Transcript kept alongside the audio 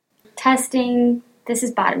Testing. This is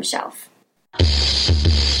Bottom Shelf.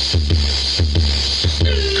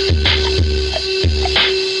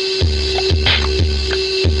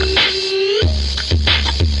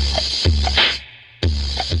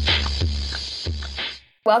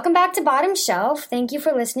 Welcome back to Bottom Shelf. Thank you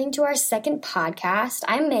for listening to our second podcast.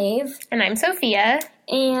 I'm Maeve. And I'm Sophia.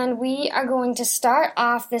 And we are going to start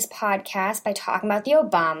off this podcast by talking about the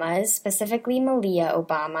Obamas, specifically Malia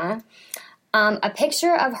Obama. A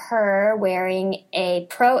picture of her wearing a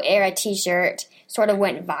Pro-Era t-shirt sort of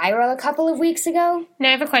went viral a couple of weeks ago. Now,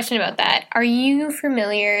 I have a question about that. Are you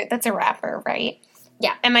familiar? That's a rapper, right?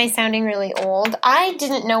 Yeah. Am I sounding really old? I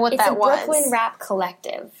didn't know what that was. It's a Brooklyn rap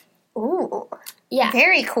collective. Ooh. Yeah.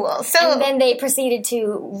 Very cool. So, and then they proceeded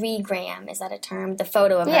to regram, is that a term? The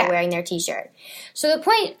photo of her wearing their t-shirt. So the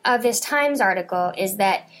point of this Times article is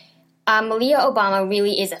that Malia Obama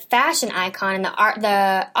really is a fashion icon, and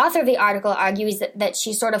the author of the article argues that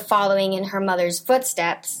she's sort of following in her mother's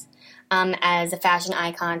footsteps as a fashion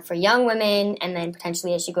icon for young women, and then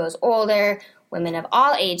potentially as she grows older, women of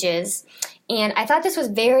all ages. And I thought this was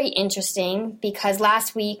very interesting because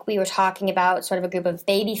last week we were talking about sort of a group of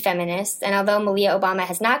baby feminists, and although Malia Obama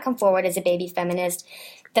has not come forward as a baby feminist,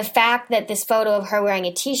 the fact that this photo of her wearing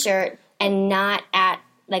a t-shirt and not at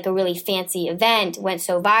like a really fancy event went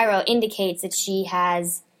so viral indicates that she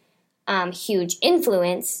has huge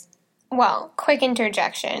influence. Well, quick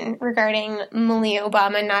interjection regarding Malia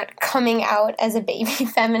Obama not coming out as a baby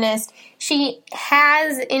feminist. She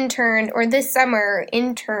has interned, or this summer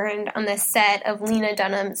interned, on the set of Lena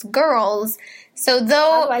Dunham's Girls. So though...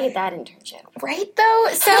 How do I get that internship? Right, though?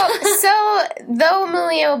 So though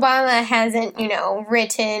Malia Obama hasn't,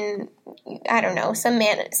 written, I don't know, some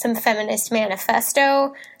feminist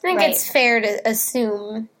manifesto, I think it's fair to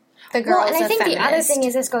assume... And I think the other thing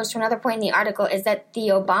is, this goes to another point in the article, is that the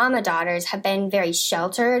Obama daughters have been very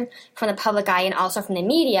sheltered from the public eye and also from the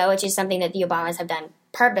media, which is something that the Obamas have done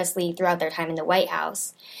purposely throughout their time in the White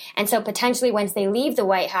House. And so potentially once they leave the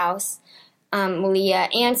White House, Malia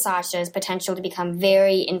and Sasha's potential to become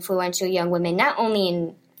very influential young women, not only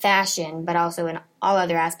in fashion, but also in all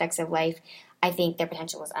other aspects of life, I think their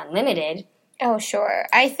potential is unlimited. Oh, sure.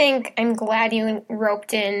 I think I'm glad you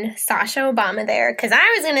roped in Sasha Obama there, because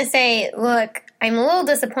I was going to say, look, I'm a little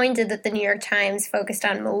disappointed that the New York Times focused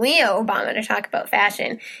on Malia Obama to talk about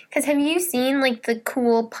fashion, because have you seen, the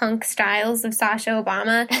cool punk styles of Sasha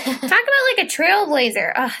Obama? Talk about, a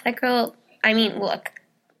trailblazer. Ugh, that girl, look,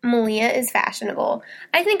 Malia is fashionable.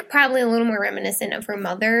 I think probably a little more reminiscent of her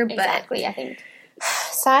mother, but... Exactly, I think...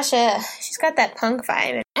 Sasha, she's got that punk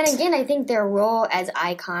vibe. And again, I think their role as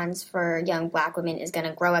icons for young black women is going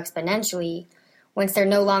to grow exponentially once they're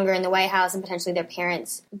no longer in the White House and potentially their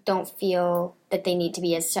parents don't feel that they need to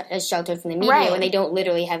be as sheltered from the media when they don't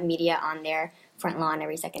literally have media on their front lawn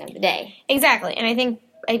every second of the day. Exactly. And I think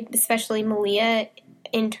especially Malia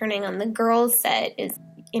interning on the girls' set is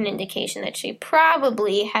an indication that she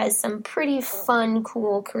probably has some pretty fun,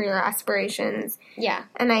 cool career aspirations. Yeah.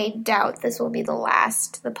 And I doubt this will be the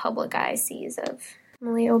last the public eye sees of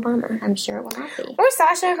Malia Obama. I'm sure it will not be. Or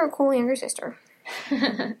Sasha, her cool younger sister.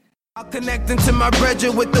 I'll connect him to my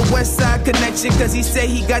brother with the West Side Connection, cause he say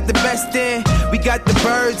he got the best in. We got the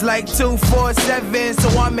birds like 247, so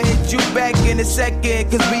I'ma hit you back in a second,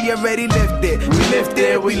 cause we already lifted.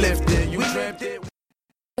 We lifted, you dreamt it.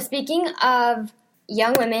 Speaking of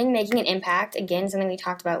young women making an impact, again, something we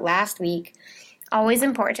talked about last week. Always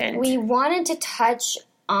important. We wanted to touch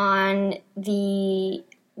on the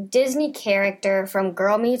Disney character from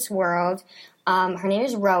Girl Meets World. Her name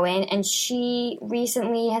is Rowan, and she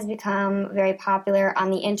recently has become very popular on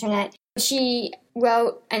the internet. She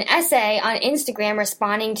wrote an essay on Instagram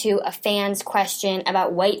responding to a fan's question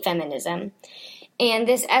about white feminism. And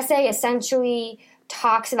this essay essentially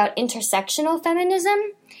talks about intersectional feminism.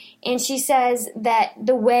 And she says that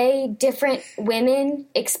the way different women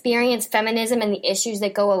experience feminism and the issues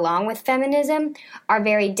that go along with feminism are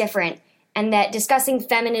very different. And that discussing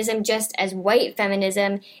feminism just as white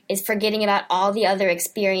feminism is forgetting about all the other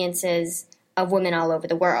experiences of women all over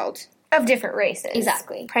the world. Of different races.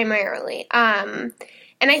 Exactly. Primarily. And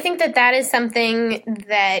I think that is something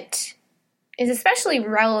that is especially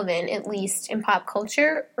relevant, at least in pop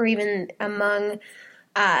culture, or even among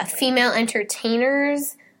female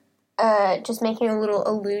entertainers. Just making a little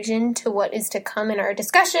allusion to what is to come in our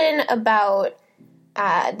discussion about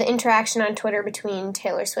the interaction on Twitter between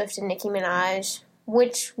Taylor Swift and Nicki Minaj,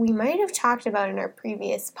 which we might have talked about in our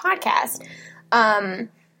previous podcast.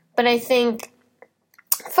 But I think,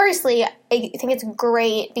 firstly, I think it's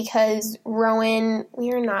great because Rowan,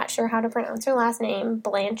 we are not sure how to pronounce her last name,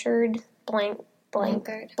 Blanchard,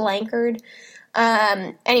 Blankard.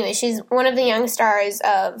 Anyway, she's one of the young stars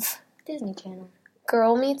of Disney Channel.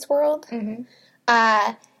 Girl Meets World. Mm-hmm.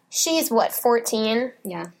 She's, 14?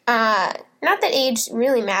 Yeah. Not that age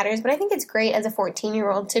really matters, but I think it's great as a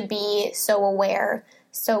 14-year-old to be so aware,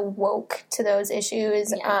 so woke to those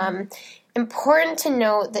issues. Yeah. Important to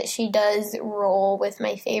note that she does roll with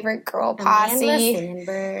my favorite girl posse.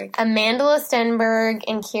 Amanda Stenberg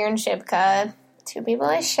and Kieran Shipka. 2 people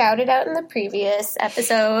I shouted out in the previous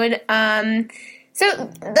episode. So,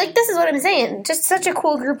 this is what I'm saying. Just such a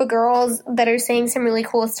cool group of girls that are saying some really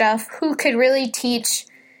cool stuff who could really teach,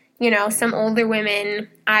 some older women,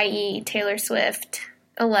 i.e. Taylor Swift,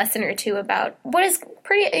 a lesson or two about what is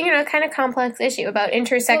pretty, kind of complex issue about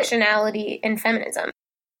intersectionality and feminism.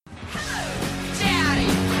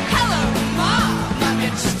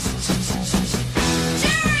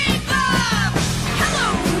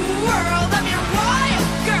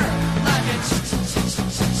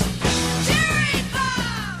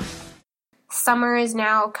 Summer is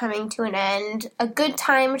now coming to an end. A good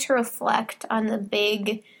time to reflect on the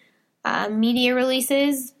big media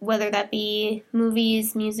releases, whether that be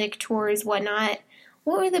movies, music, tours, whatnot.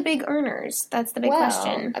 What were the big earners? That's the big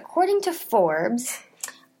question. According to Forbes,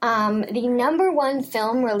 the number 1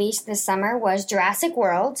 film released this summer was Jurassic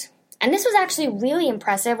World. And this was actually really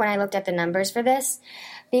impressive when I looked at the numbers for this,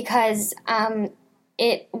 because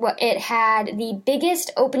it had the biggest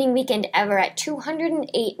opening weekend ever at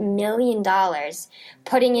 $208 million,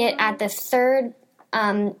 putting it at the 3rd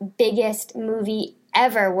biggest movie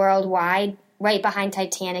ever worldwide, right behind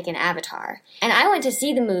Titanic and Avatar. And I went to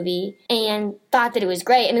see the movie and thought that it was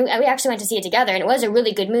great. I mean, we actually went to see it together, and it was a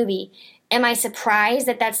really good movie. Am I surprised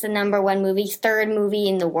that that's the number 1 movie, 3rd movie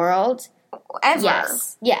in the world? Ever.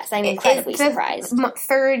 Yes, I'm incredibly surprised.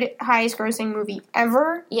 3rd highest grossing movie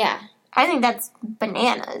ever? Yeah. I think that's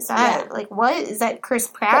bananas. Yeah. What? Is that Chris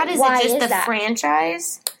Pratt? Is it just the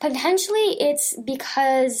franchise? Potentially it's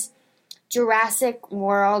because Jurassic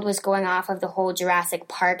World was going off of the whole Jurassic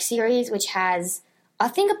Park series, which has, I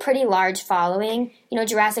think, a pretty large following.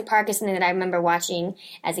 Jurassic Park is something that I remember watching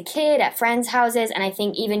as a kid at friends' houses, and I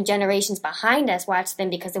think even generations behind us watched them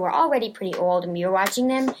because they were already pretty old and we were watching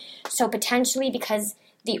them. So potentially because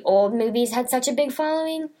the old movies had such a big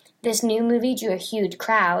following, this new movie drew a huge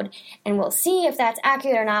crowd, and we'll see if that's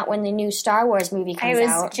accurate or not when the new Star Wars movie comes out.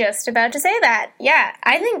 I was just about to say that. Yeah,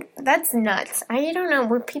 I think that's nuts. I don't know.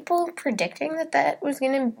 Were people predicting that was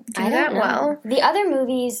going to do that well? The other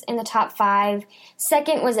movies in the top 5,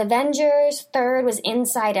 second was Avengers, third was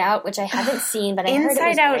Inside Out, which I haven't seen, but I heard it was great.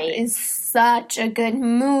 Inside Out is such a good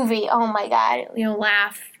movie. Oh my God. You'll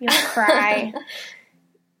laugh. You'll cry.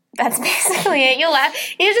 That's basically it. You'll laugh.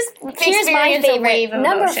 You just Here's my favorite. Wave of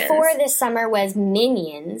number emotions. 4 this summer was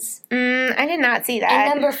Minions. I did not see that.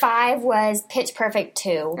 And number 5 was Pitch Perfect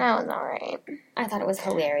 2. That was all right. I thought it was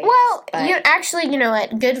hilarious. Well, you know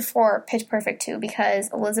what? Good for Pitch Perfect 2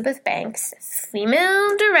 because Elizabeth Banks,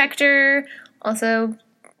 female director, also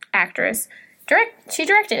actress, she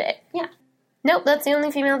directed it. Yeah. Nope, that's the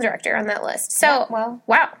only female director on that list. So,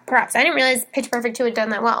 wow, props. I didn't realize Pitch Perfect 2 had done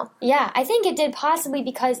that well. Yeah, I think it did possibly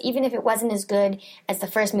because even if it wasn't as good as the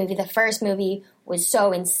first movie was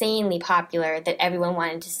so insanely popular that everyone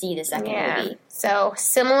wanted to see the second movie. So,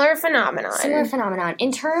 similar phenomenon.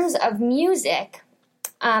 In terms of music,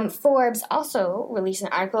 Forbes also released an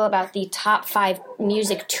article about the top 5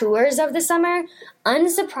 music tours of the summer.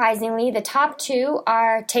 Unsurprisingly, the top 2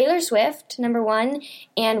 are Taylor Swift, number 1,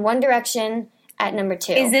 and One Direction at number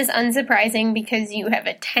 2. Is this unsurprising because you have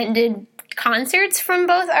attended concerts from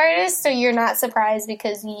both artists, so you're not surprised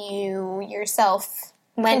because you yourself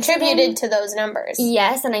contributed to those numbers?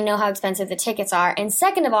 Yes, and I know how expensive the tickets are. And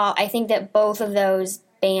second of all, I think that both of those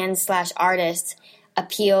bands/artists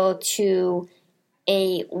appeal to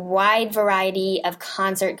a wide variety of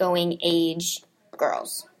concert-going age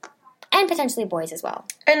girls. And potentially boys as well.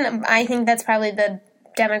 And I think that's probably the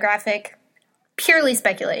demographic, purely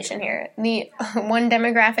speculation here, the one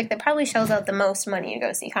demographic that probably shells out the most money to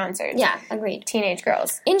go see concerts. Yeah, agreed. Teenage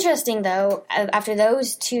girls. Interesting, though, after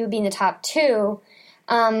those 2 being the top 2,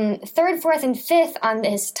 3rd, 4th, and 5th on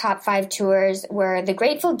this top 5 tours were The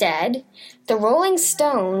Grateful Dead, The Rolling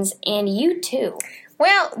Stones, and U2.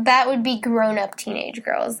 Well, that would be grown-up teenage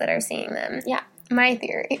girls that are seeing them. Yeah. My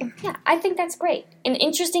theory. Yeah, I think that's great. An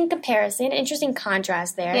interesting comparison, an interesting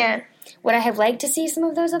contrast there. Yeah. Would I have liked to see some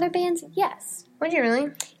of those other bands? Yes. Would you really?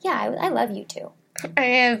 Yeah, I love U2. I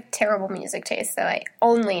have terrible music taste, so I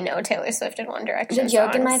only know Taylor Swift and One Direction The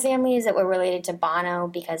joke in my family is that we're related to Bono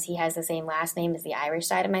because he has the same last name as the Irish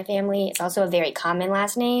side of my family. It's also a very common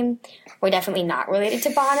last name. We're definitely not related to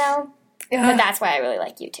Bono, but that's why I really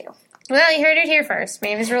like U2. Well, you heard it here first.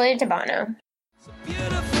 Maeve is related to Bono. It's a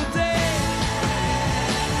beautiful day.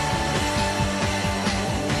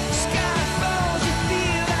 Sky falls, you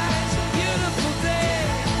feel like it's a beautiful day.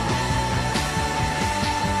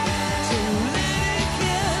 To let it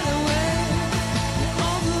get away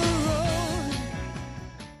on the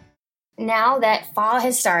road. Now that fall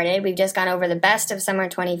has started, we've just gone over the best of summer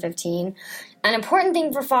 2015. An important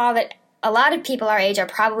thing for fall that a lot of people our age are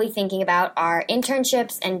probably thinking about are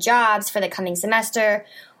internships and jobs for the coming semester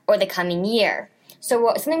or the coming year.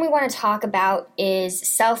 So something we want to talk about is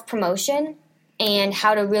self-promotion and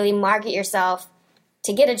how to really market yourself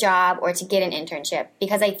to get a job or to get an internship.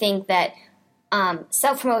 Because I think that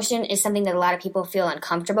self-promotion is something that a lot of people feel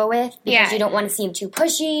uncomfortable with because you don't want to seem too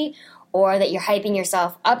pushy or that you're hyping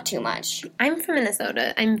yourself up too much. I'm from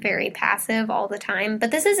Minnesota. I'm very passive all the time.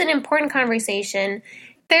 But this is an important conversation.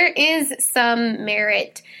 There is some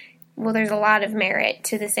merit, well, there's a lot of merit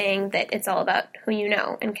to the saying that it's all about who you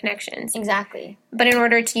know and connections. Exactly. But in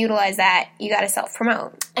order to utilize that, you got to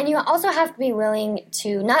self-promote. And you also have to be willing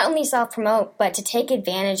to not only self-promote, but to take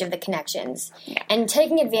advantage of the connections. Yeah. And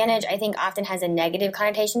taking advantage, I think, often has a negative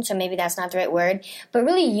connotation, so maybe that's not the right word, but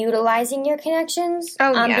really utilizing your connections.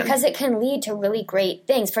 Because it can lead to really great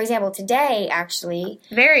things. For example, today, actually.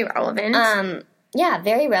 Very relevant. Yeah,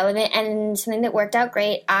 very relevant and something that worked out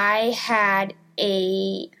great. I had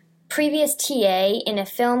a previous TA in a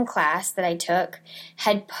film class that I took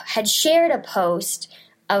had shared a post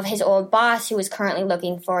of his old boss who was currently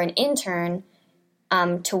looking for an intern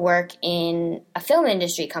to work in a film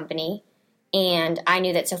industry company. And I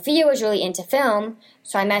knew that Sophia was really into film,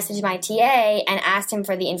 so I messaged my TA and asked him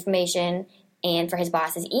for the information and for his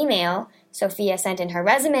boss's email. Sophia sent in her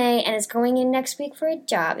resume and is going in next week for a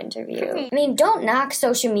job interview. I mean, don't knock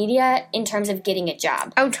social media in terms of getting a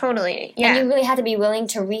job. Oh, totally. Yeah. And you really have to be willing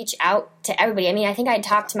to reach out to everybody. I mean, I think I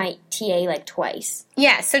talked to my TA like twice.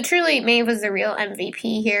 Yeah, so truly, Maeve was the real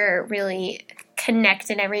MVP here, really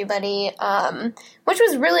connected everybody, which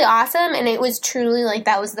was really awesome, and it was truly like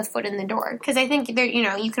that was the foot in the door. Because I think, there,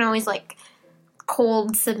 you can always like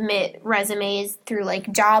cold submit resumes through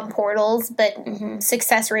like job portals, but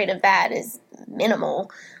success rate of that is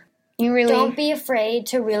minimal. You really don't be afraid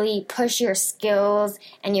to really push your skills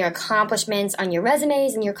and your accomplishments on your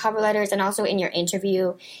resumes and your cover letters and also in your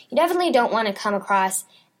interview. You definitely don't want to come across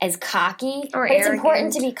as cocky, or but arrogant. It's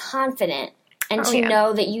important to be confident and to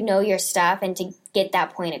know that you know your stuff and to get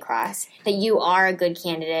that point across, that you are a good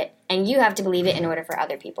candidate and you have to believe it in order for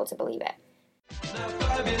other people to believe it. Now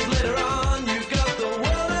 5 years later on, you got the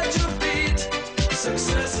world at your feet.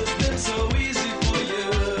 Success has been so easy for you.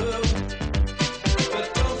 But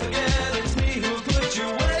don't forget it's me who put you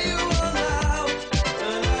where you are now.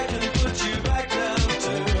 And I can put you back down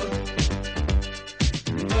too.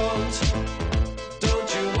 Don't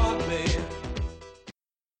you want me?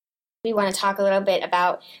 We want to talk a little bit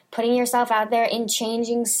about putting yourself out there and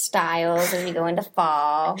changing styles as we go into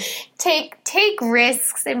fall. Take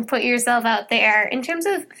risks and put yourself out there in terms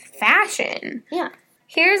of fashion. Yeah.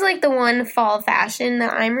 Here's like the one fall fashion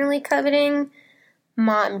that I'm really coveting,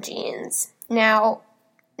 mom jeans. Now,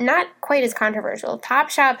 not quite as controversial.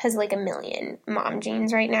 Topshop has like 1 million mom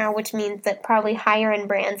jeans right now, which means that probably higher end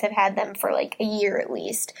brands have had them for like a year at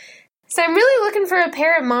least. So I'm really looking for a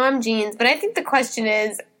pair of mom jeans, but I think the question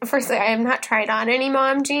is, firstly, I have not tried on any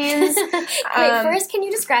mom jeans. Wait, first, can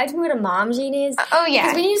you describe to me what a mom jean is? Oh, yeah.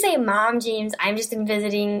 Because when you say mom jeans, I'm just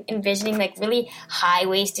envisioning like really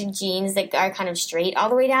high-waisted jeans that are kind of straight all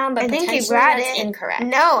the way down, but I think potentially you've got that's it. incorrect.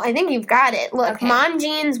 No, I think you've got it. Look, Okay. mom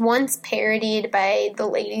jeans, once parodied by the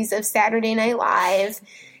ladies of Saturday Night Live,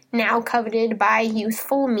 now coveted by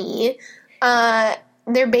youthful me,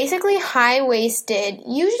 they're basically high-waisted,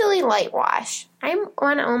 usually light wash. I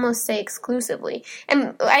want to almost say exclusively.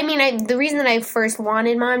 And I mean, the reason that I first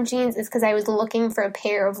wanted mom jeans is because I was looking for a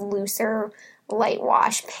pair of looser light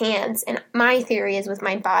wash pants. And my theory is with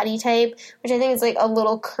my body type, which I think is like a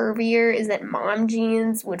little curvier, is that mom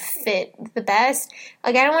jeans would fit the best.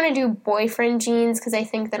 Like, I don't want to do boyfriend jeans because I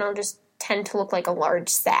think then I'll just tend to look like a large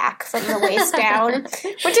sack from the waist down,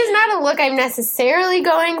 which is not a look I'm necessarily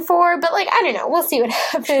going for, but like, I don't know, we'll see what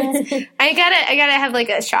happens. I gotta have like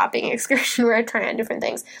a shopping excursion where I try on different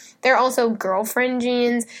things. There are also girlfriend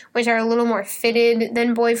jeans, which are a little more fitted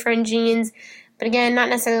than boyfriend jeans, but again, not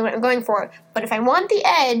necessarily what I'm going for. But if I want the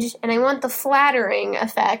edge and I want the flattering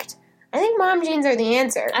effect, I think mom jeans are the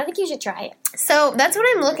answer. I think you should try it. So that's what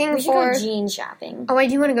I'm looking We should for. go jean shopping. Oh, I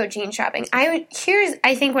do want to go jean shopping. Here's,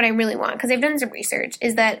 I think, what I really want, because I've done some research,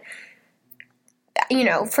 is that,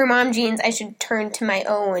 for mom jeans, I should turn to my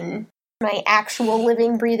own my actual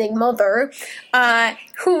living, breathing mother,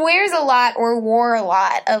 who wears a lot or wore a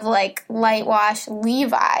lot of, like, light wash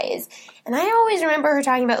Levi's. And I always remember her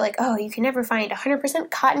talking about, like, oh, you can never find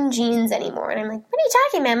 100% cotton jeans anymore. And I'm like, what are you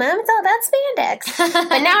talking about, Mom? It's all about spandex.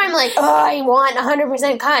 But now I'm like, oh, I want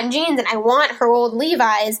 100% cotton jeans, and I want her old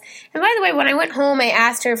Levi's. And by the way, when I went home, I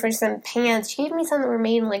asked her for some pants. She gave me some that were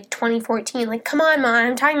made in, like, 2014. Like, come on, Mom,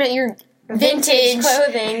 I'm talking about your vintage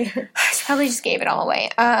clothing. She probably just gave it all away.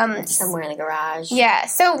 Somewhere in the garage. Yeah,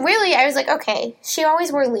 so really, I was like, okay, she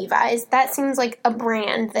always wore Levi's. That seems like a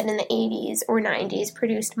brand that in the 80s or 90s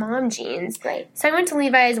produced mom jeans. Right. So I went to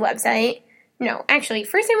Levi's website. No, actually,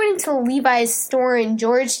 first I went into Levi's store in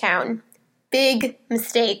Georgetown. Big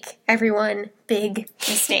mistake, everyone. Big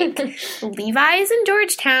mistake. Levi's in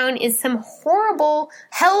Georgetown is some horrible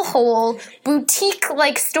hellhole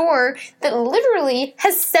boutique-like store that literally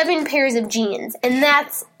has 7 pairs of jeans, and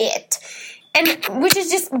that's it. And which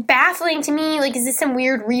is just baffling to me. Like, is this some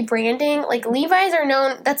weird rebranding? Like, Levi's are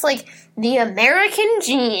known, that's like the American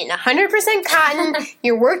jean, 100% cotton.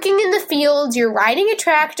 You're working in the fields, you're riding a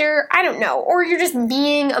tractor, I don't know. Or you're just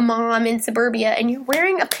being a mom in suburbia and you're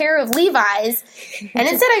wearing a pair of Levi's. And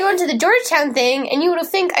instead I go into the Georgetown thing and you would have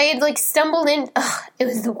think I had, like, stumbled in. Ugh, it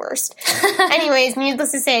was the worst. Anyways,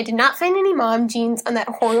 needless to say, I did not find any mom jeans on that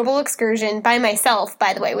horrible excursion by myself,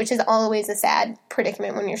 by the way, which is always a sad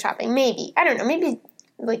predicament when you're shopping. Maybe. I don't know. Maybe,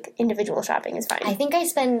 like, individual shopping is fine. I think I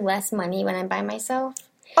spend less money when I'm by myself.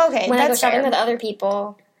 Okay, when I go that's shopping fair. with other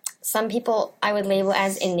people, some people I would label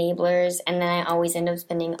as enablers, and then I always end up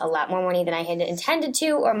spending a lot more money than I had intended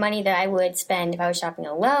to, or money that I would spend if I was shopping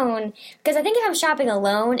alone. Because I think if I'm shopping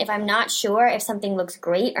alone, if I'm not sure if something looks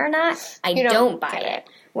great or not, I don't buy it.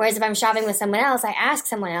 Whereas if I'm shopping with someone else, I ask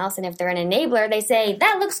someone else, and if they're an enabler, they say,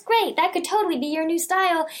 that looks great, that could totally be your new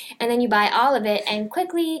style, and then you buy all of it, and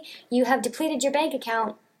quickly you have depleted your bank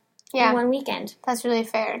account in one weekend. That's really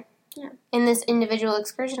fair. Yeah. In this individual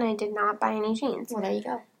excursion, I did not buy any jeans. Well, there you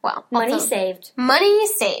go. Well, Money also, saved. Money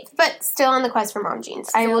saved, but still on the quest for mom jeans.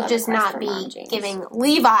 I will just not be giving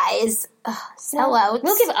Levi's sellouts.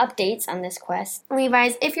 We'll give updates on this quest.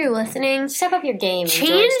 Levi's, if you're listening, step up your game.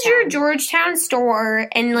 Change your Georgetown store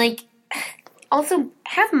and, like, also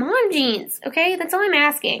have mom jeans, okay? That's all I'm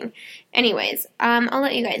asking. Anyways, I'll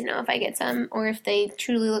let you guys know if I get some or if they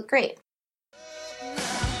truly look great.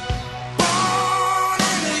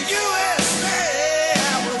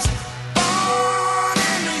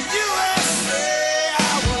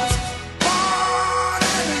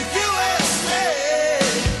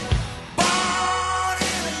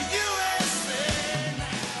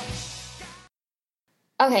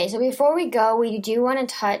 Okay, so before we go, we do want to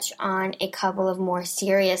touch on a couple of more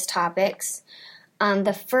serious topics.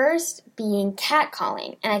 The first being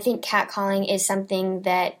catcalling. And I think catcalling is something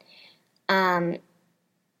that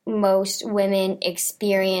most women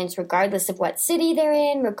experience regardless of what city they're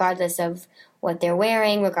in, regardless of what they're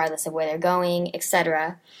wearing, regardless of where they're going,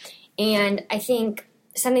 etc. And I think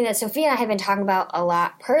something that Sophia and I have been talking about a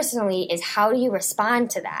lot personally is how do you respond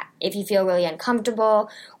to that? If you feel really uncomfortable,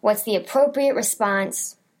 what's the appropriate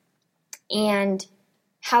response? And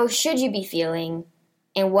how should you be feeling?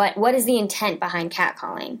 And what is the intent behind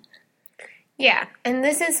catcalling? Yeah, and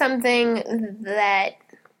this is something that,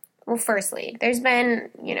 well, firstly, there's been,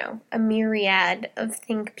 a myriad of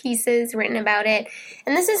think pieces written about it.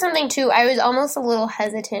 And this is something, too, I was almost a little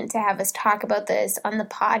hesitant to have us talk about this on the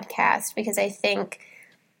podcast because I think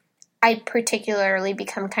I particularly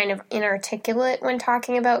become kind of inarticulate when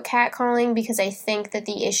talking about catcalling because I think that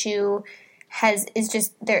the issue is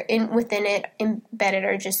just within it embedded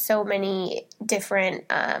are just so many different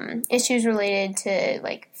issues related to,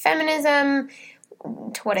 like, feminism.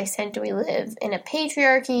 To what extent do we live in a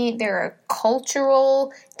patriarchy? There are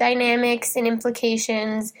cultural dynamics and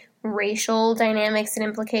implications, racial dynamics and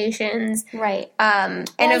implications. Right. And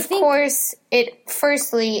of course, it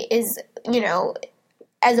firstly is,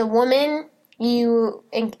 as a woman,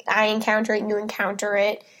 I encounter it, you encounter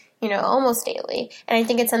it, almost daily. And I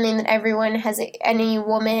think it's something that everyone any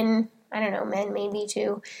woman, I don't know, men maybe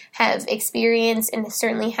too, have experienced and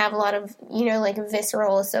certainly have a lot of, like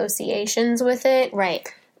visceral associations with it. Right.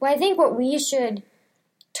 Well, I think what we should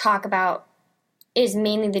talk about is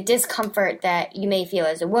mainly the discomfort that you may feel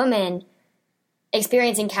as a woman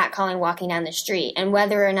experiencing catcalling walking down the street and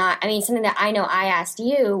whether or not, something that I know I asked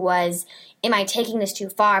you was, am I taking this too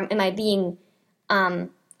far? Am I being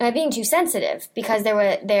too sensitive? Because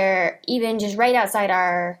there even just right outside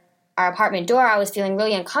our apartment door, I was feeling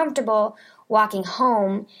really uncomfortable walking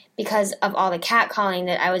home because of all the catcalling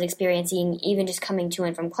that I was experiencing, even just coming to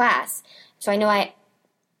and from class. So I know I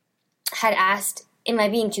had asked am I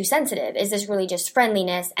being too sensitive? Is this really just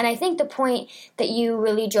friendliness? And I think the point that you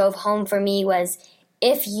really drove home for me was,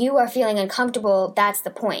 if you are feeling uncomfortable, that's the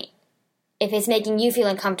point. If it's making you feel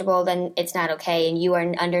uncomfortable, then it's not okay, and you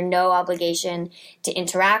are under no obligation to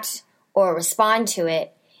interact or respond to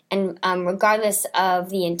it. And regardless of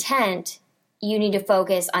the intent, you need to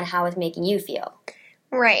focus on how it's making you feel.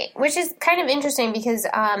 Right, which is kind of interesting because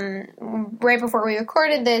right before we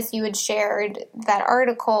recorded this, you had shared that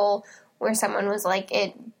article where someone was like,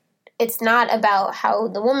 it's not about how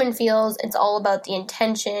the woman feels, it's all about the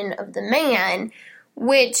intention of the man,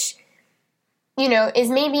 which, you know, is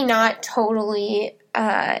maybe not totally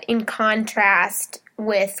in contrast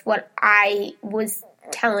with what I was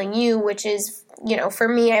telling you, which is, you know, for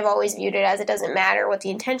me, I've always viewed it as it doesn't matter what the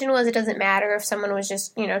intention was. It doesn't matter if someone was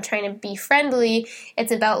just, you know, trying to be friendly.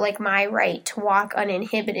 It's about, like, my right to walk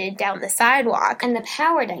uninhibited down the sidewalk. And the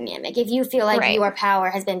power dynamic. If you feel like your power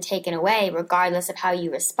has been taken away, regardless of how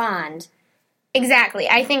you respond. Exactly.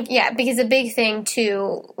 I think, yeah, because a big thing,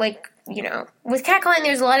 too, like, you know, with catcalling,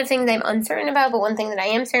 there's a lot of things I'm uncertain about, but one thing that I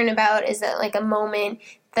am certain about is that, like, a moment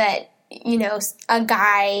that, you know, a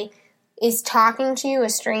guy is talking to you, a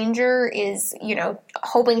stranger is, you know,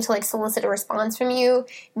 hoping to, like, solicit a response from you,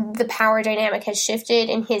 the power dynamic has shifted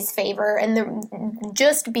in his favor, and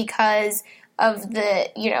just because of the,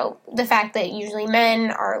 you know, the fact that usually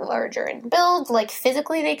men are larger in build, like,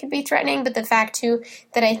 physically they could be threatening, but the fact, too,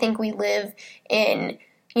 that I think we live in,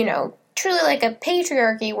 you know, truly like a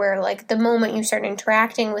patriarchy where, like, the moment you start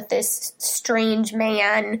interacting with this strange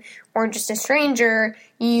man or just a stranger,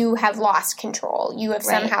 you have lost control. You have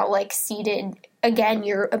somehow, like, ceded, again,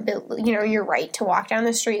 your ability, you know, your right to walk down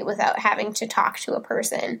the street without having to talk to a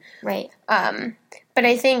person. Right. But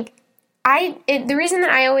I think the reason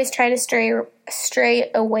that I always try to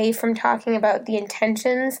stray away from talking about the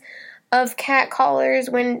intentions of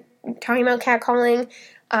catcallers when talking about catcalling,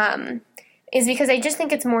 is because I just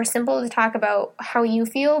think it's more simple to talk about how you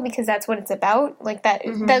feel, because that's what it's about. Like, that,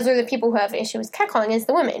 those are the people who have issue with catcalling, is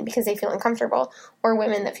the women, because they feel uncomfortable, or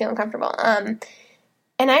women that feel uncomfortable.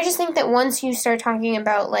 And I just think that once you start talking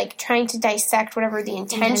about, like, trying to dissect whatever the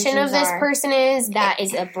intention of this person is, that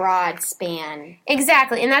is a broad span.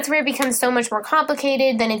 Exactly, and that's where it becomes so much more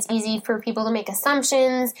complicated. Then it's easy for people to make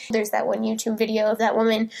assumptions. There's that one YouTube video of that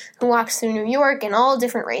woman who walks through New York, and all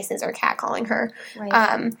different races are catcalling her.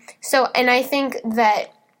 Right. And I think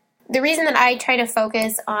that the reason that I try to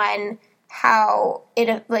focus on how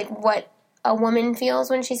it, like, what a woman feels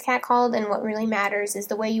when she's catcalled, and what really matters is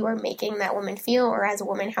the way you are making that woman feel, or as a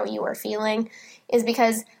woman, how you are feeling, is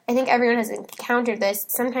because I think everyone has encountered this.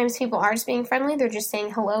 Sometimes people are just being friendly, they're just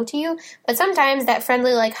saying hello to you, but sometimes that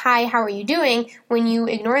friendly, like, hi, how are you doing, when you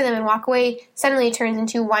ignore them and walk away, suddenly it turns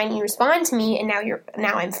into, why didn't you respond to me, and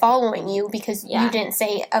now I'm following you because you didn't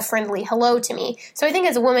say a friendly hello to me. So I think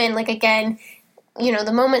as a woman, like, again, you know,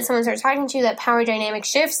 the moment someone starts talking to you, that power dynamic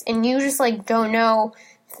shifts, and you just, like, don't know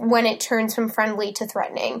when it turns from friendly to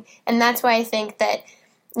threatening. And that's why I think that,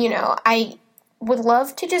 you know, I would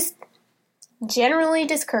love to just generally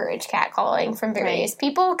discourage catcalling from various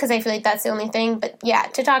people, because I feel like that's the only thing. But yeah,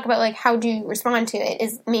 to talk about, like, how do you respond to it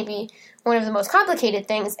is maybe one of the most complicated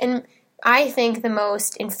things. And I think the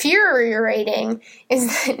most infuriating is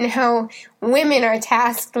that now women are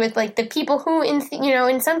tasked with, like, the people who,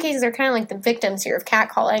 in some cases are kind of like the victims here of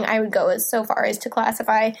catcalling. I would go so far as to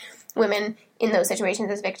classify women in those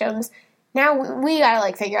situations as victims. Now we gotta,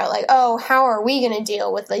 like, figure out, like, oh, how are we gonna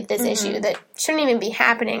deal with, like, this issue that shouldn't even be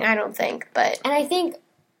happening, I don't think. But and I think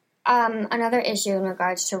another issue in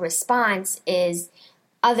regards to response is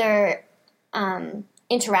other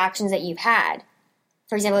interactions that you've had.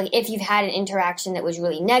 For example, like, if you've had an interaction that was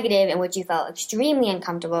really negative in which you felt extremely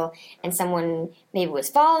uncomfortable, and someone maybe was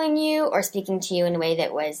following you or speaking to you in a way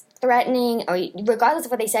that was threatening, or regardless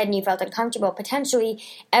of what they said and you felt uncomfortable, potentially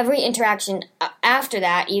every interaction after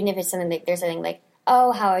that, even if it's something like, there's something like,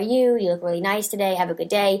 oh, how are you? You look really nice today. Have a good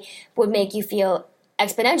day, would make you feel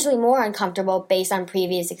exponentially more uncomfortable based on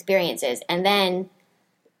previous experiences. And then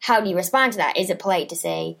how do you respond to that? Is it polite to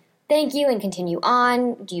say thank you and continue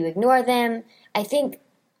on? Do you ignore them? I think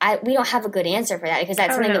we don't have a good answer for that, because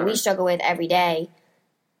that's something that we struggle with every day.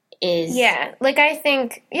 I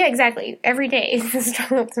think, exactly. Every day is a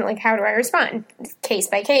struggle to, like, how do I respond? Case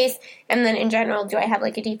by case. And then in general, do I have,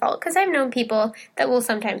 like, a default? Because I've known people that will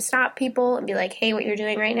sometimes stop people and be like, hey, what you're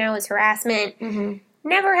doing right now is harassment. Mm-hmm.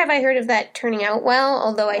 Never have I heard of that turning out well,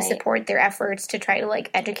 although I support their efforts to try to, like,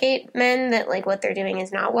 educate men that, like, what they're doing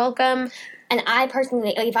is not welcome. And I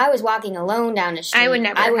personally, like, if I was walking alone down the street, I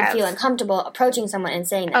would feel uncomfortable approaching someone and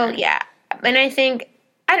saying that. Oh, yeah. And I think,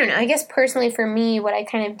 I don't know, I guess personally for me, what I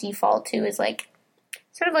kind of default to is, like,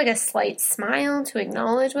 sort of like a slight smile to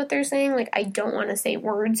acknowledge what they're saying. Like, I don't want to say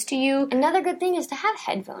words to you. Another good thing is to have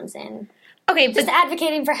headphones in. Okay, just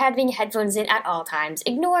advocating for having headphones in at all times.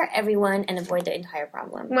 Ignore everyone and avoid the entire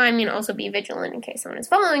problem. Well, I mean, also be vigilant in case someone is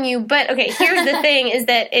following you. But, okay, here's the thing, is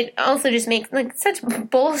that it also just makes, like, such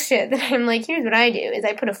bullshit that I'm like, here's what I do, is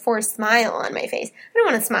I put a forced smile on my face. I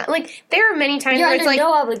don't want to smile. Like, there are many times where it's like... You're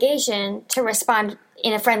under no obligation to respond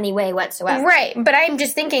in a friendly way whatsoever. Right, but I'm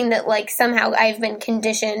just thinking that, like, somehow I've been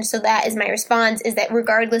conditioned, so that is my response, is that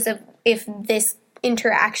regardless of if this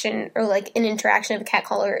interaction or like an interaction of a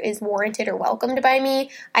catcaller is warranted or welcomed by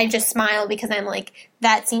me, I just smile because I'm like,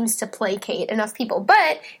 that seems to placate enough people.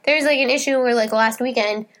 But there's like an issue where like last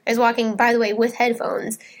weekend I was walking, by the way, with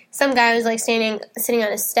headphones. Some guy was like sitting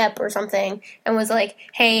on a step or something and was like,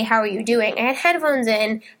 hey, how are you doing? I had headphones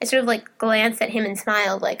in. I sort of like glanced at him and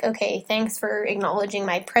smiled like, okay, thanks for acknowledging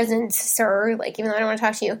my presence, sir. Like, even though I don't want to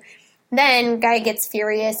talk to you. Then guy gets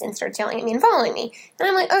furious and starts yelling at me and following me. And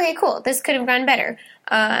I'm like, okay, cool. This could have gone better.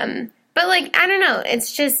 But, like, I don't know.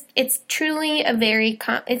 It's just, it's truly a very,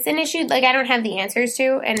 it's an issue, like, I don't have the answers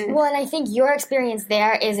to. And I think your experience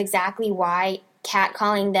there is exactly why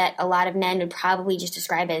catcalling that a lot of men would probably just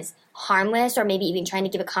describe as harmless or maybe even trying to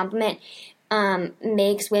give a compliment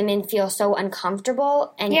makes women feel so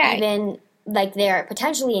uncomfortable and even... like they're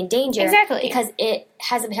potentially in danger. Exactly. Because it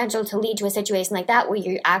has the potential to lead to a situation like that where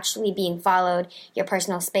you're actually being followed, your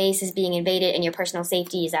personal space is being invaded, and your personal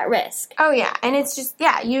safety is at risk. Oh, yeah. And it's just,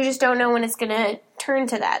 you just don't know when it's going to turn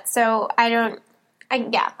to that. So I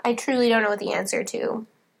truly don't know what the answer to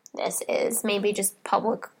this is. Maybe just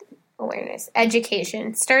public awareness,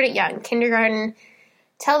 education. Start it young. Kindergarten.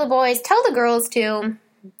 Tell the boys, tell the girls too.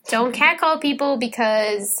 Don't catcall people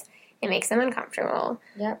because... it makes them uncomfortable.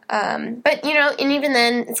 Yep. But, and even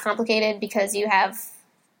then, it's complicated because you have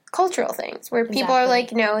cultural things where people are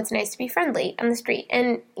like, no, it's nice to be friendly on the street.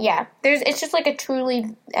 And, it's just like just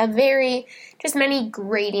many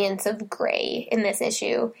gradients of gray in this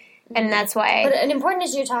issue. And that's why... But an important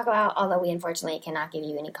issue to talk about, although we unfortunately cannot give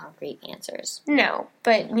you any concrete answers. No,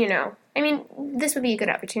 but, I mean, this would be a good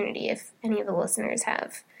opportunity if any of the listeners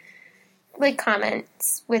have... like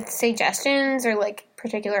comments with suggestions or like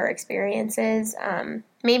particular experiences.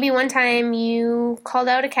 Maybe one time you called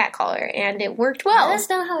out a catcaller and it worked well. Let us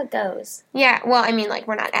know how it goes. Yeah, well, I mean, like,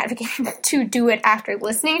 we're not advocating to do it after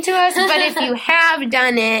listening to us, but if you have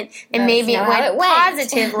done it and maybe it went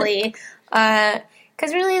positively,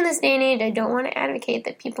 because really in this day and age, I don't want to advocate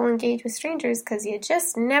that people engage with strangers because you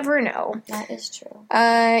just never know. That is true.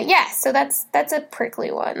 So that's a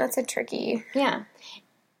prickly one. That's a tricky. Yeah.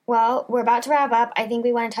 Well, we're about to wrap up. I think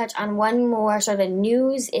we want to touch on one more sort of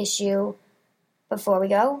news issue before we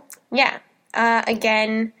go. Yeah.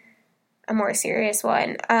 Again, a more serious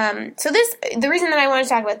one. The reason that I want to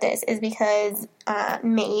talk about this is because,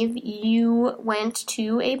 Maeve, you went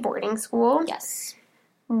to a boarding school. Yes.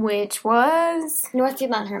 Which was?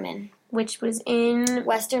 Northfield Mount Herman. Which was in?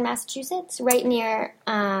 Western Massachusetts, right near,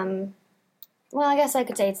 I guess I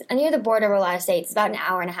could say it's near the border of a lot of states. It's about an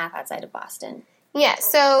hour and a half outside of Boston. Yeah,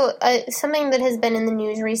 so something that has been in the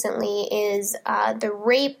news recently is the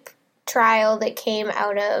rape trial that came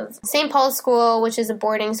out of St. Paul's School, which is a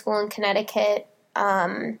boarding school in Connecticut.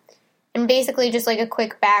 And basically just like a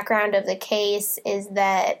quick background of the case is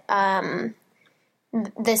that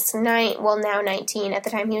this now 19, at the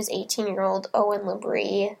time he was 18-year-old Owen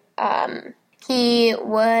Labrie, he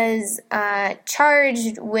was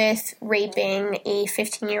charged with raping a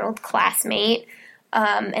 15-year-old classmate.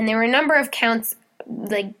 And there were a number of counts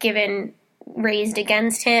raised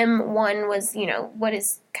against him. One was, what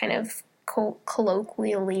is kind of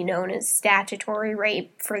colloquially known as statutory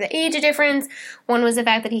rape for the age difference. One was the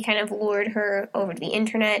fact that he kind of lured her over to the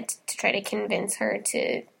internet to try to convince her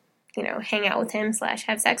to, hang out with him /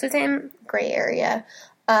 have sex with him. Gray area.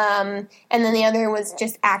 And then the other was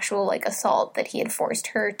just actual, assault that he had forced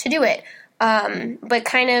her to do it. But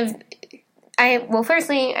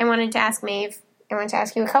firstly, I wanted to ask Maeve, I want to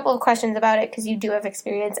ask you a couple of questions about it because you do have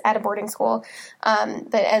experience at a boarding school.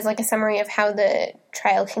 But as a summary of how the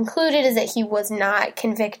trial concluded is that he was not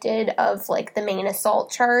convicted of the main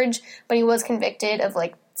assault charge, but he was convicted of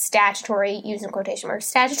statutory, use in quotation marks,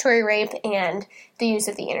 statutory rape and the use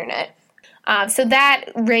of the internet. So that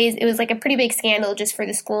it was a pretty big scandal just for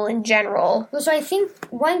the school in general. Well, so I think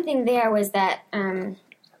one thing there was that,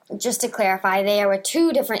 just to clarify, there were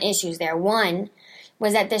two different issues there. One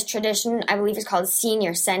was that this tradition, I believe is called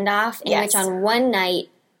senior send-off, in which on one night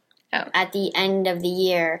at the end of the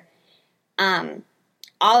year,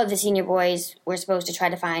 all of the senior boys were supposed to try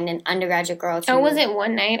to find an undergraduate girl to... Oh, was it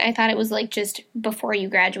one night? I thought it was just before you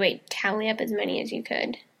graduate, tally up as many as you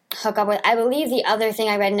could. hook up with. I believe the other thing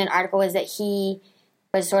I read in an article was that he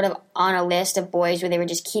was sort of on a list of boys where they were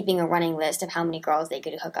just keeping a running list of how many girls they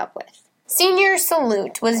could hook up with. Senior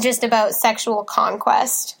Salute was just about sexual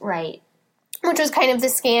conquest. Right. Which was kind of the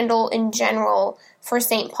scandal in general for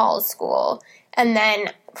St. Paul's School. And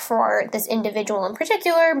then for this individual in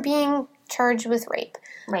particular being charged with rape.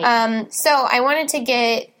 Right. So I wanted to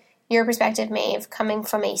get your perspective, Maeve, coming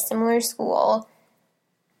from a similar school.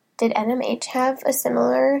 Did NMH have a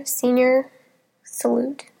similar Senior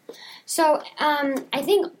Salute? So I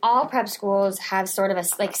think all prep schools have sort of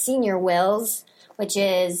a senior wills, which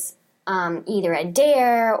is either a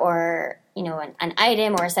dare or an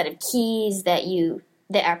item or a set of keys that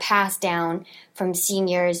are passed down from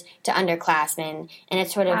seniors to underclassmen, and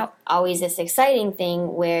it's sort of always this exciting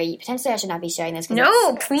thing where you potentially I should not be sharing this.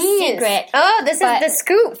 No, please. Secret. Oh, this is the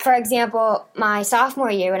scoop. For example, my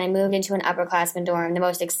sophomore year when I moved into an upperclassman dorm, the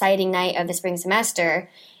most exciting night of the spring semester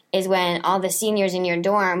is when all the seniors in your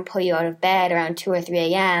dorm pull you out of bed around 2 or 3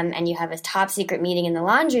 a.m. and you have a top secret meeting in the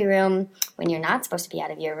laundry room when you're not supposed to be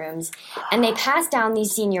out of your rooms. And they pass down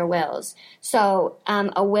these senior wills. So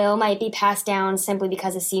a will might be passed down simply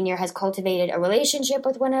because a senior has cultivated a relationship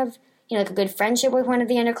with one of, like a good friendship with one of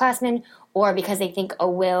the underclassmen, or because they think a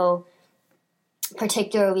will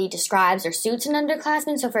particularly describes or suits an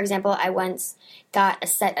underclassman. So, for example, I once got a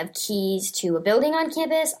set of keys to a building on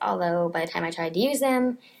campus, although by the time I tried to use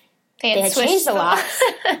them, they had changed a lot.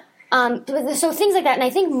 So things like that. And I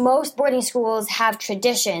think most boarding schools have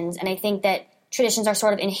traditions, and I think that traditions are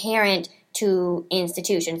sort of inherent to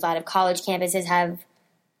institutions. A lot of college campuses have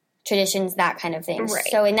traditions, that kind of thing. Right.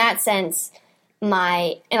 So in that sense, am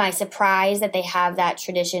I surprised that they have that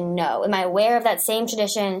tradition? No. Am I aware of that same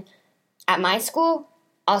tradition at my school?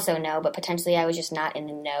 Also no, but potentially I was just not in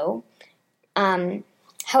the know.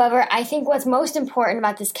 However, I think what's most important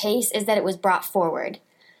about this case is that it was brought forward.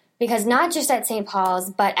 Because not just at St.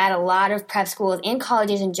 Paul's, but at a lot of prep schools and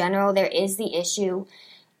colleges in general, there is the issue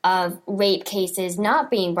of rape cases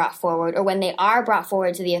not being brought forward, or when they are brought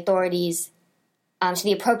forward to the authorities, to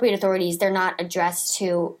the appropriate authorities, they're not addressed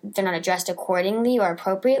accordingly or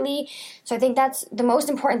appropriately. So I think that's the most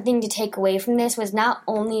important thing to take away from this was not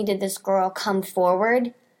only did this girl come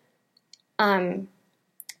forward,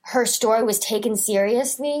 her story was taken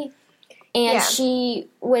seriously. And she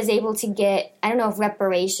was able to get, I don't know if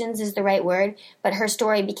reparations is the right word, but her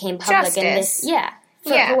story became public. Justice.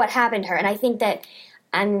 For what happened to her. And I think that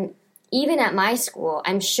even at my school,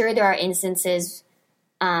 I'm sure there are instances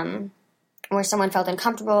where someone felt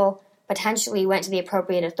uncomfortable, potentially went to the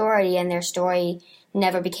appropriate authority, and their story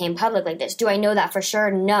never became public like this. Do I know that for sure?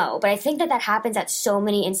 No. But I think that happens at so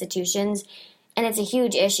many institutions, and it's a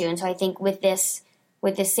huge issue. And so I think with this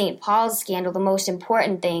St. Paul's scandal, the most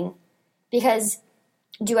important thing, because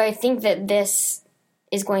do I think that this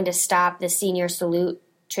is going to stop the Senior Salute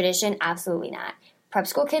tradition? Absolutely not. Prep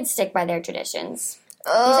school kids stick by their traditions.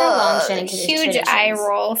 These are long-standing huge eye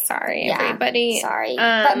roll. Sorry, everybody. Sorry,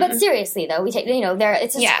 but seriously though, we take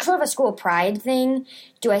it's sort of a school pride thing.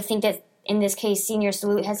 Do I think that in this case, Senior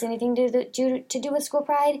Salute has anything to do with school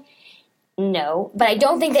pride? No, but I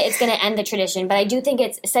don't think that it's going to end the tradition. But I do think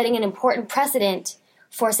it's setting an important precedent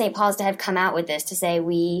for St. Paul's to have come out with this to say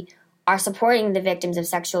we are supporting the victims of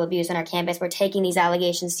sexual abuse on our campus. We're taking these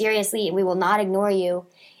allegations seriously, and we will not ignore you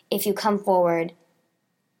if you come forward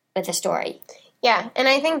with a story. Yeah, and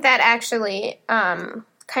I think that actually kind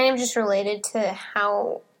of just related to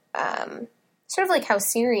how sort of like how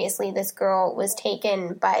seriously this girl was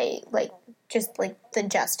taken by just the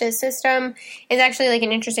justice system is actually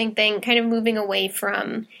an interesting thing, kind of moving away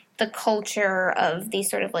from the culture of these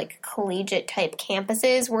sort of collegiate type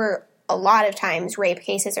campuses where a lot of times rape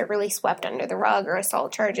cases are really swept under the rug, or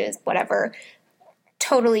assault charges, whatever,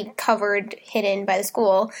 totally covered, hidden by the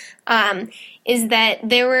school, is that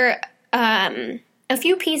there were a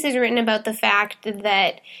few pieces written about the fact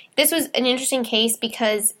that this was an interesting case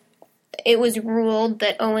because it was ruled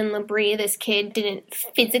that Owen Labrie, this kid, didn't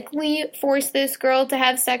physically force this girl to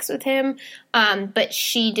have sex with him, but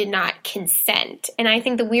she did not consent. And I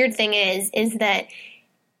think the weird thing is that,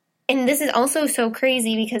 and this is also so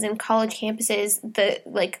crazy because in college campuses, the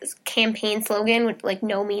campaign slogan,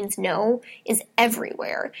 no means no, is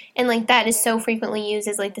everywhere. And that is so frequently used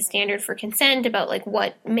as the standard for consent about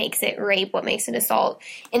what makes it rape, what makes it assault.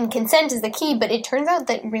 And consent is the key, but it turns out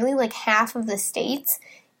that really half of the states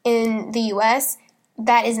in the U.S.,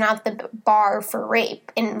 that is not the bar for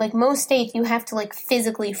rape. In most states, you have to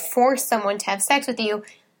physically force someone to have sex with you,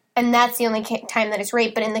 and that's the only time that it's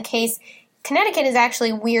rape. But in the case, Connecticut is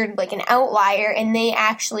actually weird, an outlier, and they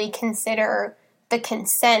actually consider the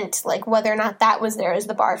consent, like whether or not that was there as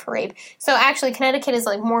the bar for rape. So actually Connecticut is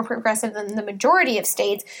like more progressive than the majority of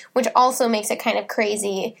states, which also makes it kind of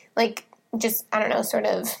crazy, like just, I don't know, sort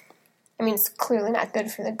of, I mean, it's clearly not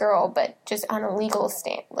good for the girl, but just on a legal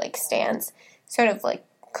stance, sort of like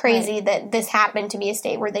crazy that this happened to be a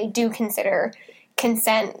state where they do consider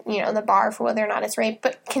consent, you know, the bar for whether or not it's rape,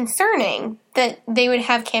 but concerning that they would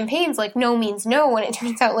have campaigns like no means no, when it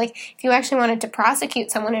turns out like if you actually wanted to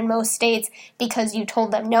prosecute someone in most states because you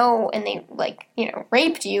told them no and they like, you know,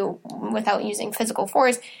 raped you without using physical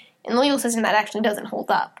force, in the legal system that actually doesn't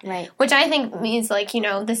hold up. Right. Which I think means like, you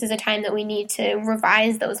know, this is a time that we need to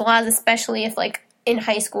revise those laws, especially if like in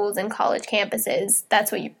high schools and college campuses,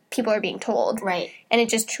 that's what people are being told. Right. And it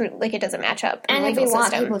just it doesn't match up in and the legal system.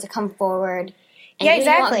 And if we want people to come forward, and yeah,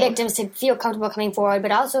 exactly. we want victims to feel comfortable coming forward,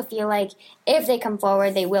 but also feel like if they come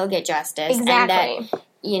forward, they will get justice. Exactly. And that,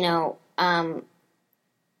 you know,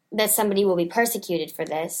 that somebody will be persecuted for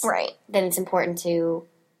this. Right. Then it's important to,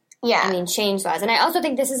 change laws. And I also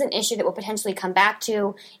think this is an issue that we'll potentially come back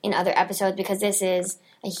to in other episodes because this is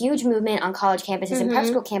a huge movement on college campuses and prep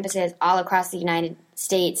school campuses all across the United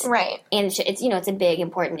States. Right. And it's, you know, it's a big,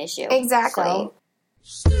 important issue. Exactly.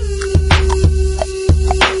 So,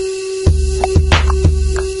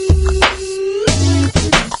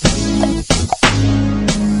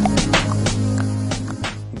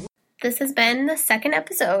 this has been the second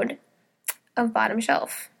episode of Bottom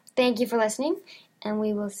Shelf. Thank you for listening, and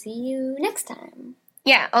we will see you next time.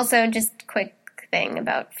 Yeah, also just quick thing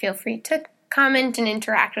about feel free to comment and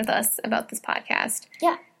interact with us about this podcast.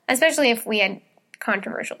 Yeah. Especially if we had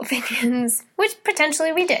controversial opinions, which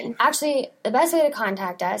potentially we did. Actually, the best way to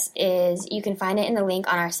contact us is you can find it in the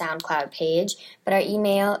link on our SoundCloud page, but our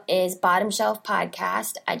email is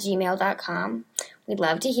bottomshelfpodcast@gmail.com. We'd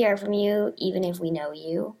love to hear from you, even if we know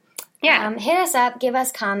you. Yeah. Hit us up, give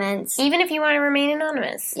us comments. Even if you want to remain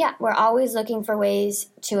anonymous. Yeah, we're always looking for ways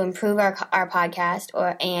to improve our podcast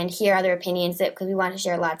and hear other opinions because we want to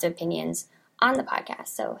share lots of opinions on the podcast.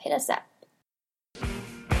 So hit us up.